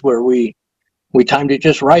conditions where we timed it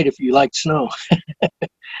just right if you like snow.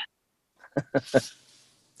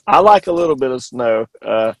 I like a little bit of snow.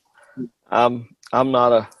 I'm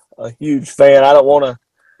not a huge fan. I don't want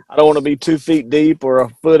to be 2 feet deep or a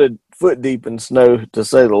foot deep in snow, to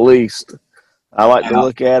say the least. I like to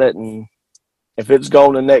look at it, and if it's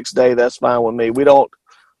gone the next day, that's fine with me.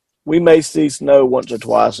 We may see snow once or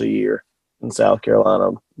twice a year in South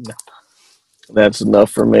Carolina. That's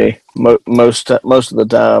enough for me most of the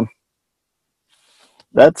time.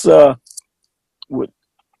 That's other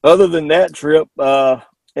than that trip,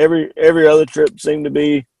 every other trip seemed to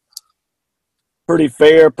be pretty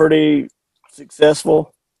fair, pretty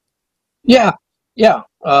successful. Yeah.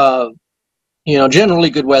 Generally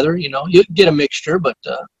good weather. You get a mixture, but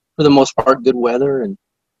for the most part, good weather, and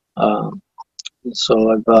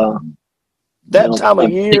so I've that time of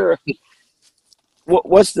year.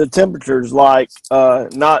 What's the temperatures like?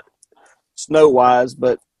 Not snow wise,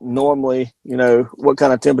 but normally, what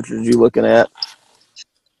kind of temperatures are you looking at?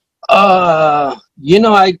 I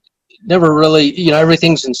never really,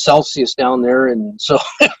 everything's in Celsius down there, and so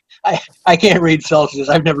I can't read Celsius.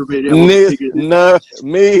 I've never been able to figure it out. No,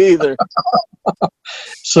 me either.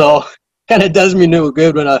 So kind of does me no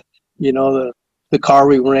good when the car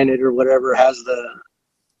we rented or whatever has the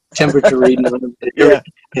temperature reading on it. Yeah.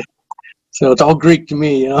 So it's all Greek to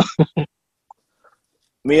me,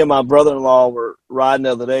 Me and my brother-in-law were riding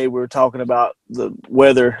the other day. We were talking about the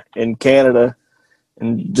weather in Canada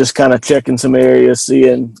and just kind of checking some areas,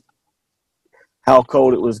 seeing how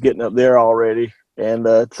cold it was getting up there already, and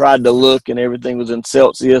tried to look, and everything was in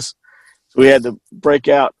Celsius. So we had to break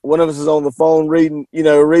out. One of us is on the phone reading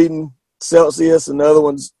Celsius, and the other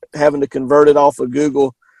one's having to convert it off of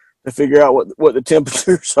Google to figure out what the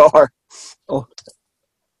temperatures are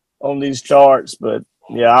on these charts. But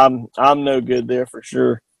yeah, I'm no good there for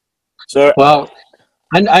sure. So well,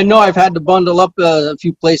 I know I've had to bundle up a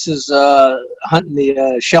few places hunting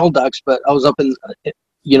the shell ducks, but I was up in at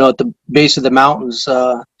the base of the mountains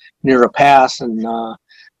near a pass, and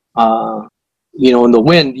and the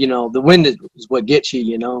wind is what gets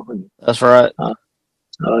you, and that's right.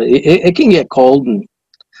 It can get cold,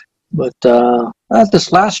 but at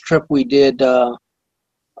this last trip we did, it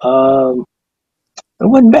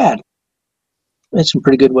wasn't bad. We had some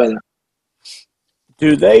pretty good weather.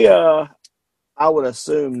 Do they, I would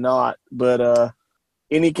assume not, but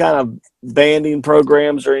any kind of banding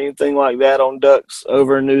programs or anything like that on ducks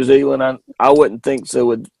over in New Zealand? I wouldn't think so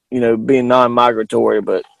with, being non-migratory,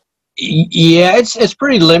 but. Yeah, it's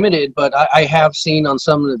pretty limited, but I have seen on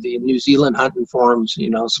some of the New Zealand hunting forums,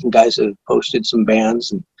 some guys have posted some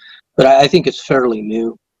bands, but I think it's fairly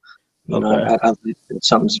new. Okay. I think it's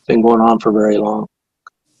something that's been going on for very long.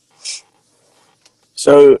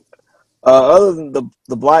 So, other than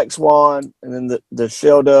the black swan and then the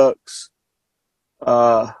shell ducks,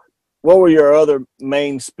 what were your other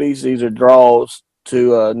main species or draws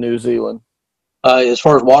to New Zealand? As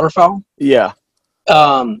far as waterfowl? Yeah.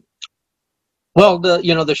 Well,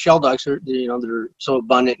 the shell ducks are they're so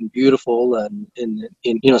abundant and beautiful, and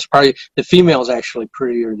it's probably the female is actually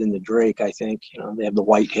prettier than the drake. I think they have the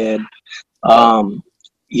white head, then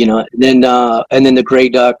and then the gray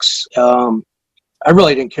ducks. I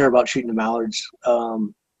really didn't care about shooting the mallards,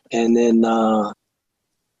 and then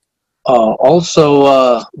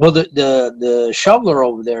also the shoveler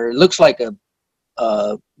over there. It looks like a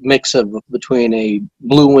mix between a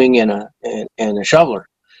blue wing and a shoveler.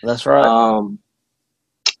 That's right.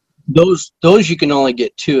 Those you can only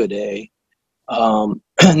get 2 a day, and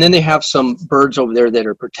then they have some birds over there that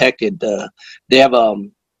are protected. They have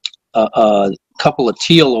a couple of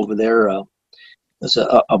teal over there. There's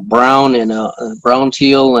a brown and a brown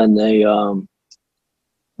teal, and I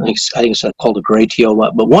think it's called a gray teal.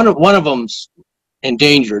 But one of them's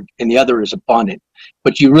endangered, and the other is abundant.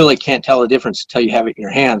 But you really can't tell the difference until you have it in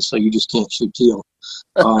your hands, so you just can't shoot teal.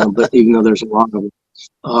 But even though there's a lot of them,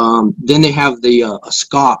 then they have the a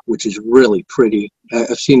scaup, which is really pretty.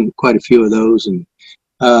 I've seen quite a few of those, and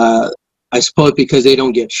I suppose because they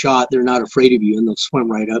don't get shot, they're not afraid of you, and they'll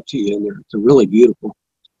swim right up to you, and they're really beautiful.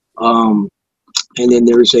 And then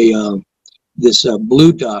there's this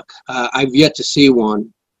blue duck. I've yet to see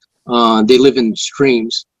one. They live in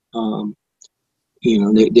streams.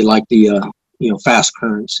 They like the fast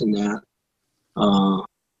currents and that.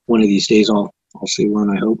 One of these days I'll see one,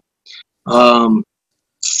 I hope.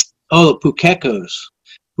 The pukekos.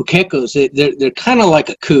 Pukekos, they're kind of like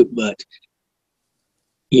a coot, but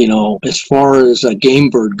as far as a game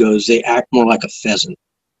bird goes, they act more like a pheasant.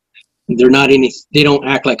 They don't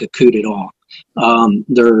act like a coot at all.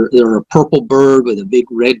 They're a purple bird with a big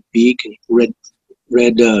red beak and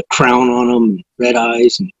red crown on them, and red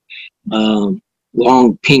eyes, and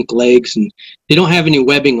long pink legs, and they don't have any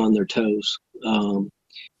webbing on their toes. And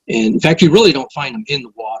in fact, you really don't find them in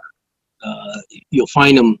the water. You'll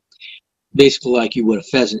find them basically like you would a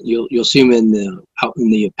pheasant. You'll see them out in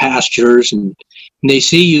the pastures, and they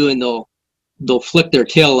see you, and they'll flick their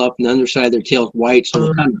tail up, and the underside of their tail is white,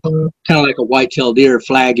 so kind of like a white-tailed deer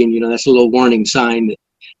flagging. That's a little warning sign that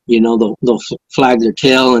they'll flag their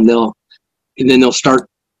tail, and then they'll start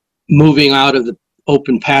moving out of the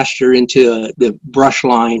open pasture into the brush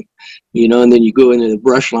line, and then you go into the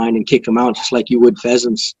brush line and kick them out just like you would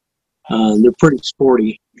pheasants. They're pretty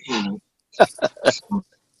sporty,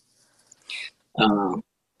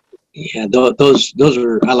 Yeah, those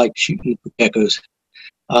are, I like shooting geckos.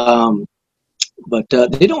 But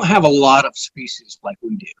they don't have a lot of species like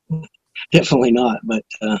we do. Definitely not, but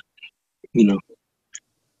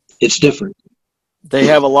it's different. They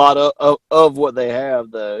have a lot of what they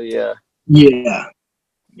have, though. Yeah. Yeah.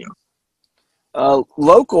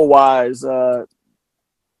 Local wise,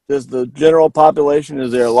 does the general population,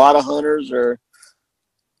 is there a lot of hunters, or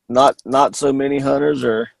not so many hunters,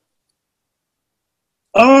 or?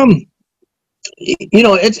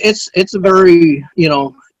 It's a very,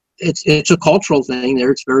 it's a cultural thing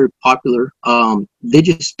there. It's very popular. They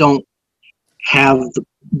just don't have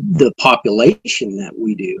the population that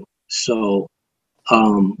we do. So,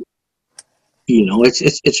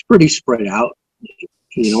 it's pretty spread out.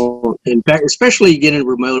 In fact, especially you get in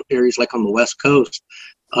remote areas like on the West Coast.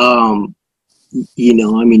 You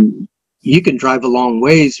can drive a long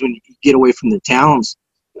ways when you get away from the towns,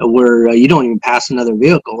 where you don't even pass another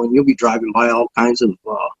vehicle, and you'll be driving by all kinds of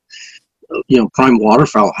prime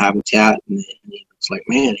waterfowl habitat, and it's like,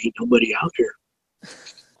 man, ain't nobody out here.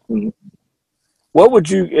 Mm-hmm. What would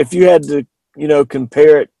you, if you had to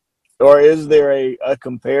compare it, or is there a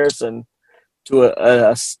comparison to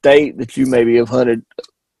a state that you maybe have hunted,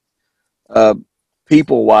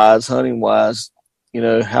 people wise, hunting wise?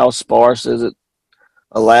 How sparse is it?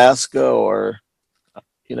 Alaska, or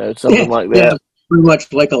something like that? Pretty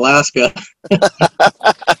much like Alaska.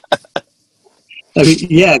 Because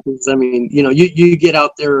you get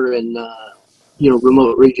out there in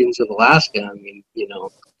remote regions of Alaska.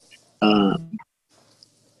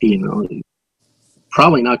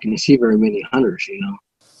 Probably not going to see very many hunters.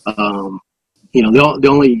 The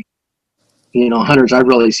only hunters I've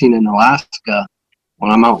really seen in Alaska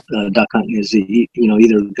when I'm out duck hunting is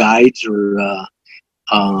either guides or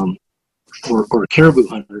caribou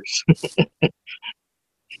hunters.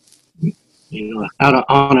 Out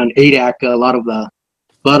on an ADAC, a lot of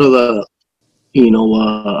the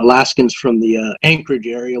Alaskans from the Anchorage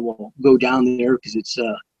area will go down there because it's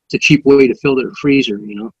a cheap way to fill their freezer.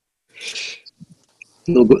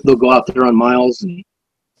 They'll go out there on miles, and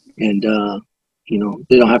they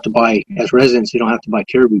don't have to buy, as residents, they don't have to buy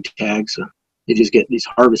caribou tags. So they just get these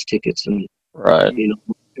harvest tickets, and right.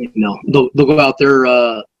 They'll go out there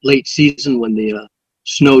late season when the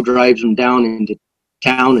snow drives them down into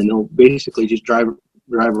town, and they'll basically just drive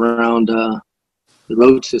around the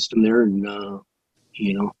road system there, and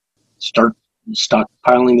start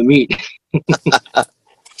stockpiling the meat.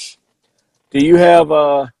 Do you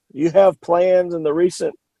have plans in the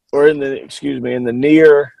recent, or in the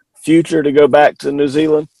near future, to go back to New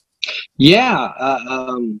Zealand? Yeah,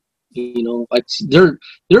 they're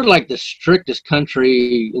like the strictest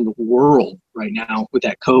country in the world right now with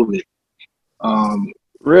that COVID.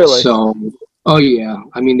 Really? So, oh yeah.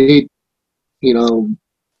 They,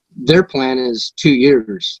 their plan is 2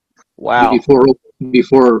 years. Wow.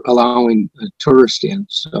 Before allowing a tourist in.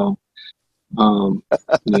 So, You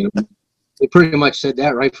know, they pretty much said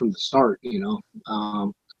that right from the start.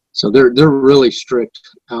 So they're really strict.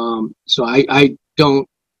 So I don't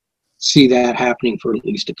see that happening for at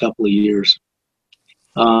least a couple of years.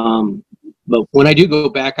 But when I do go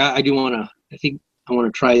back, I do want to. I think I want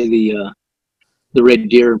to try the red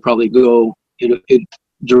deer and probably go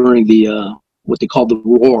during the what they call the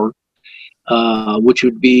roar, which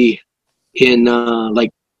would be in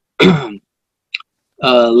like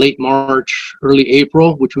late March, early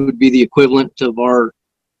April, which would be the equivalent of our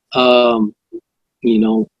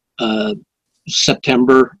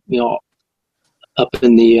September, up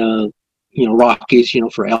in the Rockies,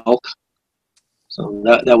 for elk. So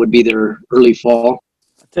that would be their early fall.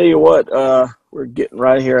 I tell you what, we're getting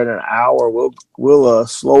right here at an hour. We'll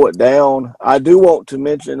slow it down. I do want to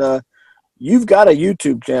mention, you've got a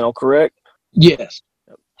YouTube channel, correct? Yes.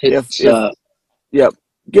 Yep.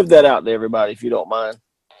 Give that out to everybody if you don't mind.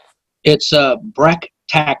 It's Breck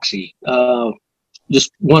Taxi.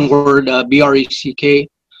 Just one word, BRECK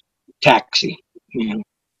Taxi.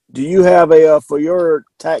 Do you have for your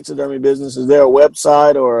taxidermy business, is there a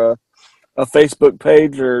website or a Facebook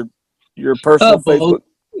page or your personal Facebook?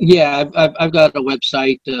 Yeah, I've got a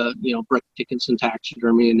website, Breck Dickinson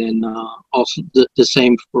Taxidermy, and then also the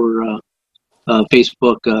same for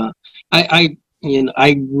Facebook. I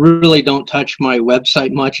really don't touch my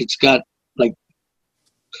website much. It's got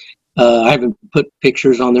I haven't put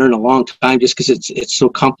pictures on there in a long time just because it's so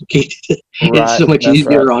complicated. Right, it's so much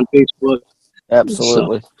easier on Facebook.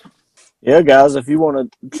 Absolutely. So. Yeah, guys, if you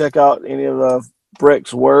want to check out any of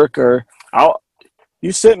Breck's work, or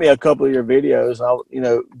you sent me a couple of your videos. I'll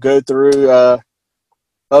go through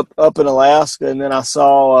up in Alaska, and then I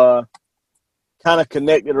saw kind of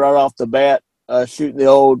connected right off the bat shooting the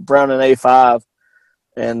old Browning A5,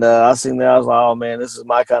 and I seen that. I was like, oh man, this is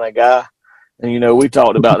my kind of guy. And we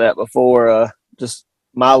talked about that before. Just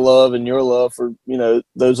my love and your love for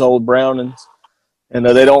those old Brownings, and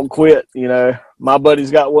they don't quit. My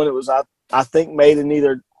buddy's got one that was I think made in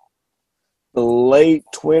either the late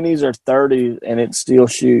 20s or 30s, and it still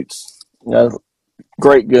shoots.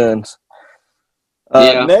 Great guns.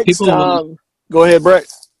 Next time, go ahead, Breck.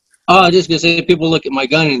 Oh, I was just gonna say, people look at my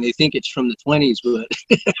gun and they think it's from the 20s, but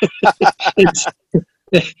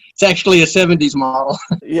it's actually a 70s model.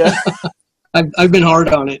 Yeah. I've been hard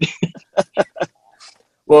on it.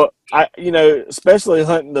 Well, especially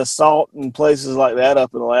hunting the salt and places like that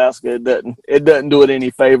up in Alaska, it doesn't do it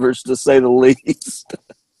any favors, to say the least.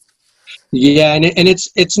 Yeah, and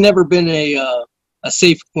it's never been a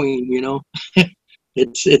safe queen,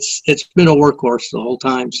 It's been a workhorse the whole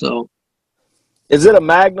time. So, is it a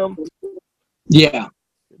Magnum? Yeah.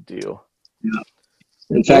 Good deal. Yeah.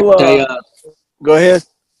 In fact, go ahead.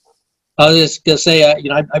 I was just gonna say,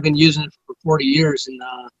 I've been using it for 40 years, and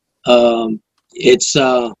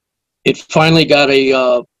it finally got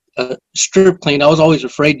a strip clean. I was always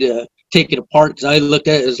afraid to take it apart because I looked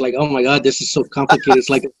at it as like, oh my God, this is so complicated. It's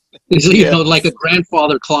like like a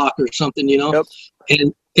grandfather clock or something, Yep.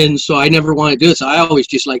 And so I never wanted to do it. So I always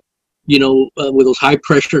just with those high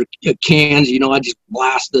pressure cans, I just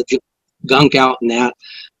blast the gunk out in that.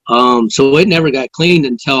 So it never got cleaned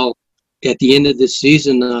until at the end of this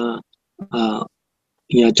season. I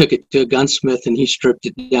took it to a gunsmith and he stripped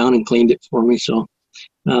it down and cleaned it for me. So,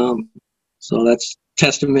 so that's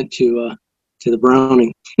testament to the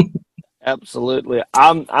Browning. Absolutely.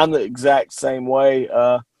 I'm the exact same way.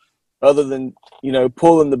 Other than,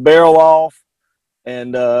 pulling the barrel off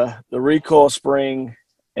and the recoil spring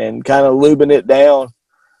and kind of lubing it down,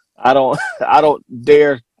 I don't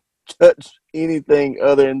dare touch anything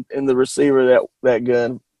other in the receiver that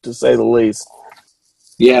gun, to say the least.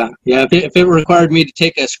 Yeah. If it required me to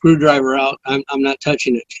take a screwdriver out, I'm not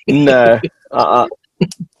touching it. No.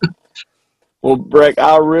 Well, Breck,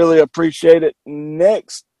 I really appreciate it.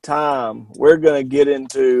 Next time, we're going to get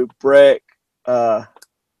into Breck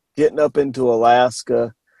getting up into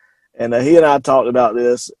Alaska, and he and I talked about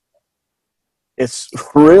this. It's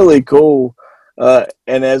really cool. And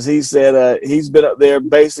as he said, he's been up there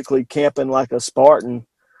basically camping like a Spartan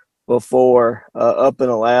before up in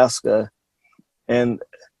Alaska. And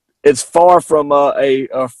it's far from a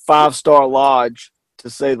 5-star lodge, to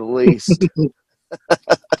say the least.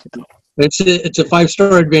 It's a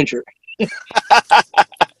 5-star adventure.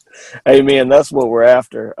 Amen. That's what we're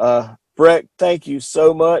after. Breck, thank you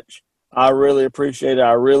so much. I really appreciate it.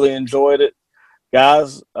 I really enjoyed it.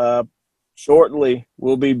 Guys, shortly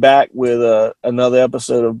we'll be back with another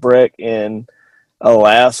episode of Breck in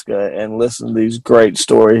Alaska and listen to these great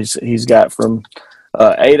stories he's got from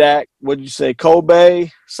Adak. What'd you say? Cold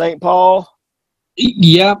Bay, St. Paul?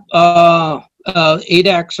 Yep.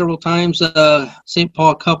 ADAC several times, St.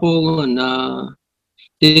 Paul couple, and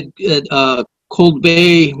did Cold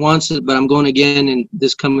Bay once, but I'm going again in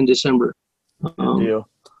this coming December. Good deal.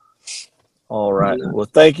 All right. Well,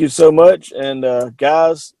 thank you so much. And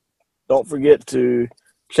guys, don't forget to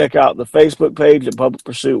check out the Facebook page at Public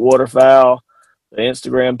Pursuit Waterfowl, the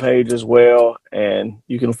Instagram page as well. And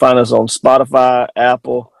you can find us on Spotify,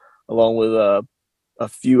 Apple, along with a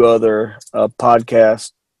few other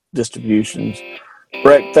podcast distributions.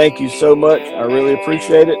 Breck, thank you so much. I really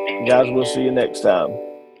appreciate it. Guys, we'll see you next time.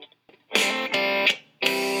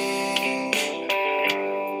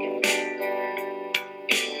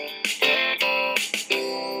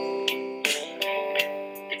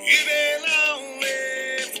 You've been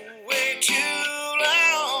lonely for way too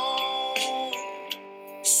long.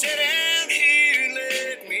 Sit down here,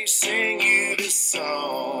 let me sing you this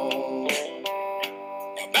song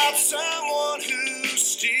about someone who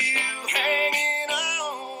still hangs